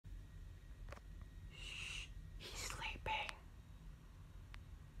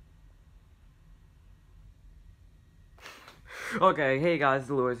Okay, hey guys,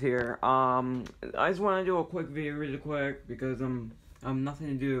 Lewis here. I just want to do a quick video really quick because I'm nothing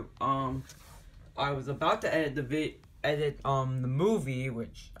to do. I was about to edit the movie,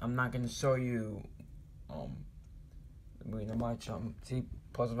 which I'm not gonna show you the movie that much. See,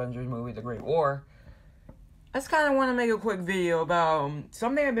 Post Avengers movie, The Great War. I just kind of want to make a quick video about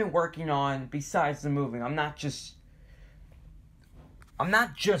something I've been working on besides the movie. I'm not just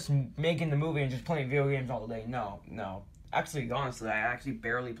making the movie and just playing video games all day. No. Actually, honestly, I actually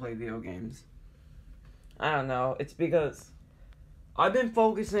barely play video games. I don't know. It's because I've been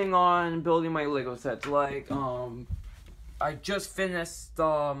focusing on building my Lego sets. Like, I just finished the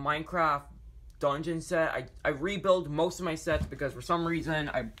Minecraft dungeon set. I rebuilt most of my sets because for some reason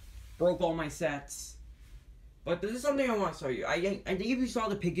I broke all my sets. But this is something I want to show you. I think if you saw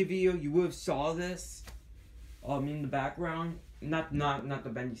the Piggy video, you would have saw this in the background. Not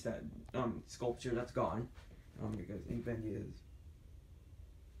the Bendy set sculpture, that's gone. Because Bendy is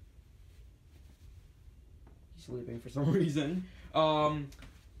sleeping for some reason. I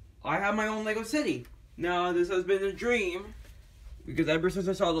have my own Lego city. Now this has been a dream because ever since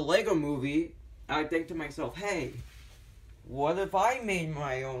I saw the Lego movie, I think to myself, hey, what if I made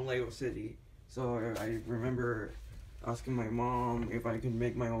my own Lego city? So I remember asking my mom if I could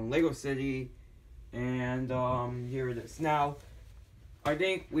make my own Lego city, and here it is. Now, I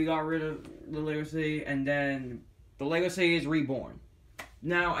think we got rid of the Lego City, and then the Lego City is reborn.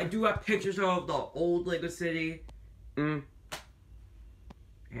 Now, I do have pictures of the old Lego City. Yeah,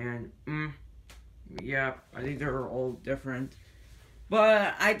 I think they're all different.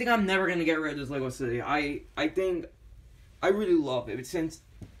 But I think I'm never gonna get rid of this Lego City. I think I really love it. Since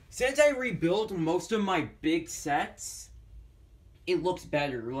I rebuilt most of my big sets, it looks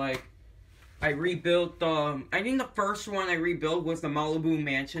better. Like, I rebuilt, I think the first one I rebuilt was the Malibu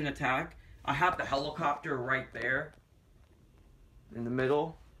Mansion Attack. I have the helicopter right there, in the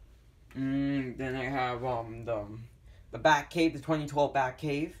middle. Then I have, the Batcave, the 2012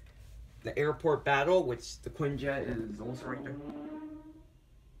 Batcave. The Airport Battle, which the Quinjet is also right there.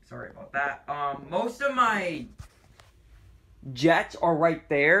 Sorry about that. Most of my jets are right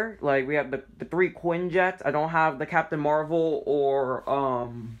there. Like, we have the 3 Quinjets. I don't have the Captain Marvel or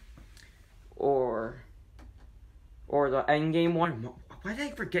the Endgame one. Why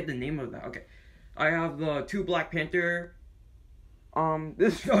did I forget the name of that? Okay. I have the 2 Black Panther.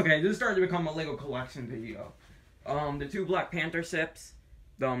 This started to become a Lego collection video. The 2 Black Panther ships.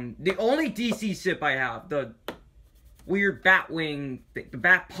 The only DC ship I have, the weird Batwing, the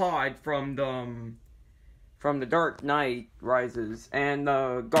Bat Pod from the Dark Knight Rises, and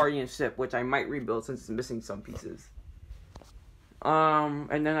the Guardian ship, which I might rebuild since it's missing some pieces.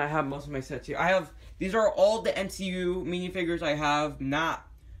 And then I have most of my sets here. These are all the MCU minifigures I have. I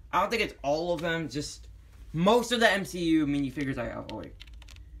don't think it's all of them, just most of the MCU minifigures I have. Oh wait,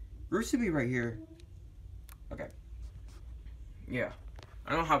 Bruce should be right here. Okay. Yeah.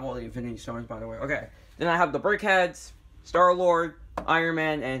 I don't have all the Infinity Stones, by the way. Okay. Then I have the Brickheads, Star-Lord, Iron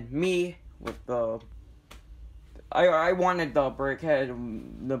Man, and me with the... I wanted the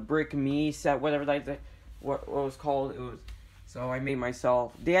Brickhead, the Brick Me set, whatever that what it was called. So I made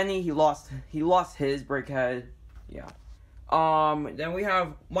myself. Danny, he lost his Brickhead. Yeah. Then we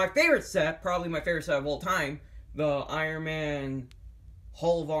have my favorite set, probably my favorite set of all time, the Iron Man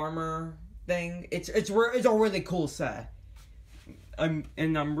Hull of Armor thing. It's a really cool set. I'm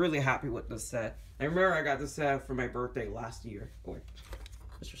really happy with this set. I remember I got this set for my birthday last year. Oh, wait.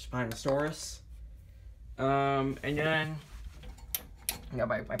 Mr. Spinosaurus. And then yeah,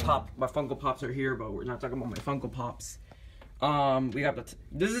 my Funko Pops are here, but we're not talking about my Funko Pops. We have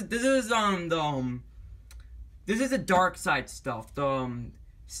this is the dark side stuff. The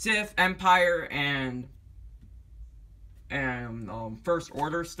Sith, Empire, and First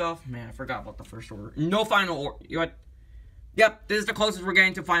Order stuff. Man, I forgot about the First Order. No Final Order. Yep, this is the closest we're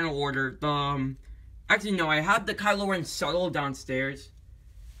getting to Final Order. Actually, no, I have the Kylo Ren shuttle downstairs.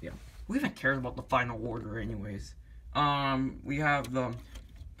 Yeah, who even cares about the Final Order anyways? We have the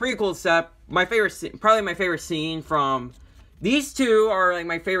pretty cool set. Probably my favorite scene from... These two are like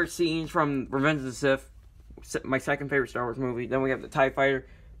my favorite scenes from Revenge of the Sith. My second favorite Star Wars movie. Then we have the TIE Fighter.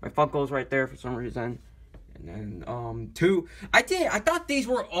 My Funko's right there for some reason. And then, 2... I thought these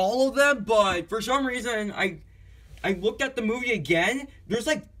were all of them, but for some reason, I looked at the movie again. There's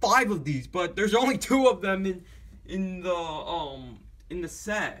like 5 of these, but there's only 2 of them in the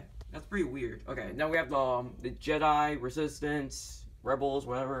set. That's pretty weird. Okay, now we have the Jedi, Resistance, Rebels,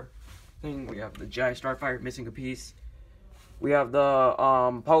 whatever thing. We have the Jedi Starfighter missing a piece. We have the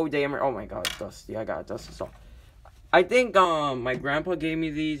Poe Dameron. Oh my God, Dusty! I got Dusty. So I think my grandpa gave me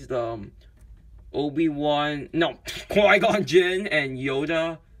these. Obi-Wan, no, Qui-Gon Jinn and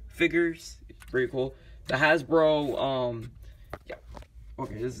Yoda figures. It's pretty cool. The Hasbro, yeah.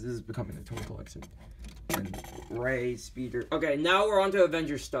 Okay, this is becoming a total collection. And Rey, Speeder. Okay, now we're on to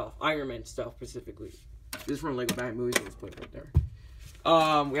Avengers stuff. Iron Man stuff, specifically. This is from Lego Batman Movies. Let's put it right there.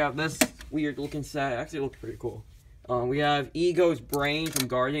 We have this weird looking set. Actually, it looks pretty cool. We have Ego's brain from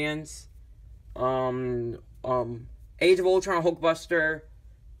Guardians. Age of Ultron Hulkbuster.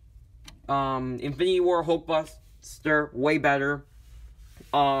 Infinity War Hulkbuster, way better.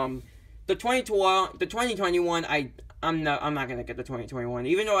 The 2021, I'm not gonna get the 2021,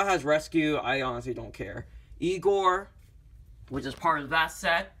 even though it has Rescue. I honestly don't care. Igor, which is part of that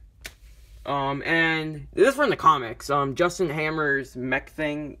set. And this is from the comics. Justin Hammer's mech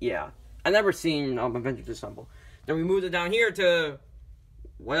thing. Yeah, I never seen Avengers Assemble. Then we moved it down here to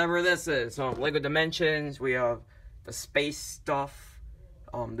whatever this is. Lego Dimensions. We have the space stuff.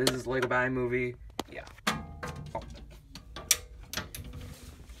 This is Lego Batman Movie. Yeah.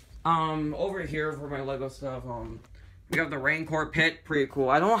 Over here for my Lego stuff, we have the Rancor Pit, pretty cool.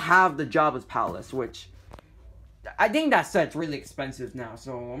 I don't have the Jabba's Palace, which I think that set's really expensive now,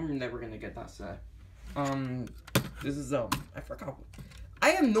 so I'm never gonna get that set. This is I forgot. I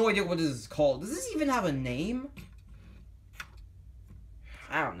have no idea what this is called. Does this even have a name?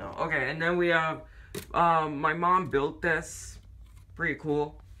 I don't know. Okay, and then we have my mom built this. Pretty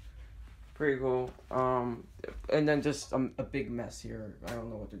cool. Pretty cool. And then just a big mess here. I don't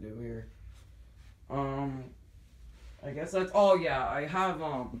know what to do here. I guess that's, oh yeah, I have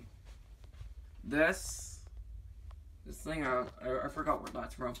this thing. I forgot where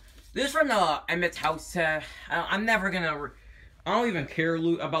that's from. This is from the Emmett's house set. I'm never gonna I don't even care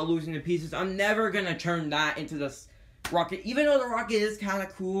about losing the pieces. I'm never gonna turn that into this rocket. Even though the rocket is kind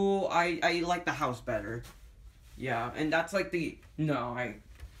of cool, I like the house better. Yeah, and that's like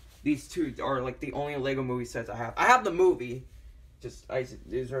these two are like the only Lego movie sets I have. I have the movie.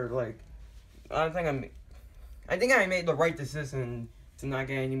 These are like, I think I made the right decision to not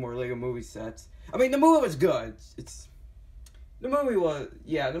get any more Lego movie sets. I mean, the movie was good. The movie was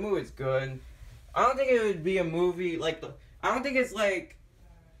good. I don't think it would be a movie like I don't think it's like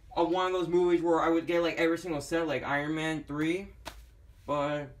one of those movies where I would get like every single set like Iron Man 3,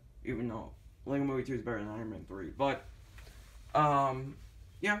 but even though Lego Movie 2 is better than Iron Man 3, but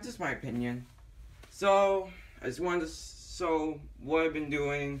yeah, just my opinion. So what I've been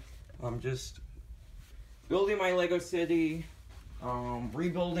doing, I'm just building my Lego city,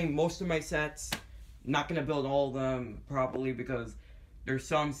 rebuilding most of my sets. Not gonna build all of them properly because there's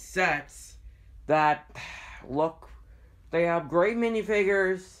some sets that they have great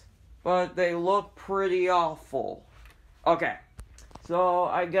minifigures, but they look pretty awful. Okay, so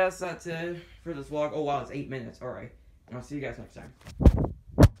I guess that's it for this vlog. Oh wow, it's 8 minutes. Alright, and I'll see you guys next time.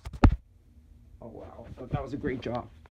 Oh wow, that was a great job.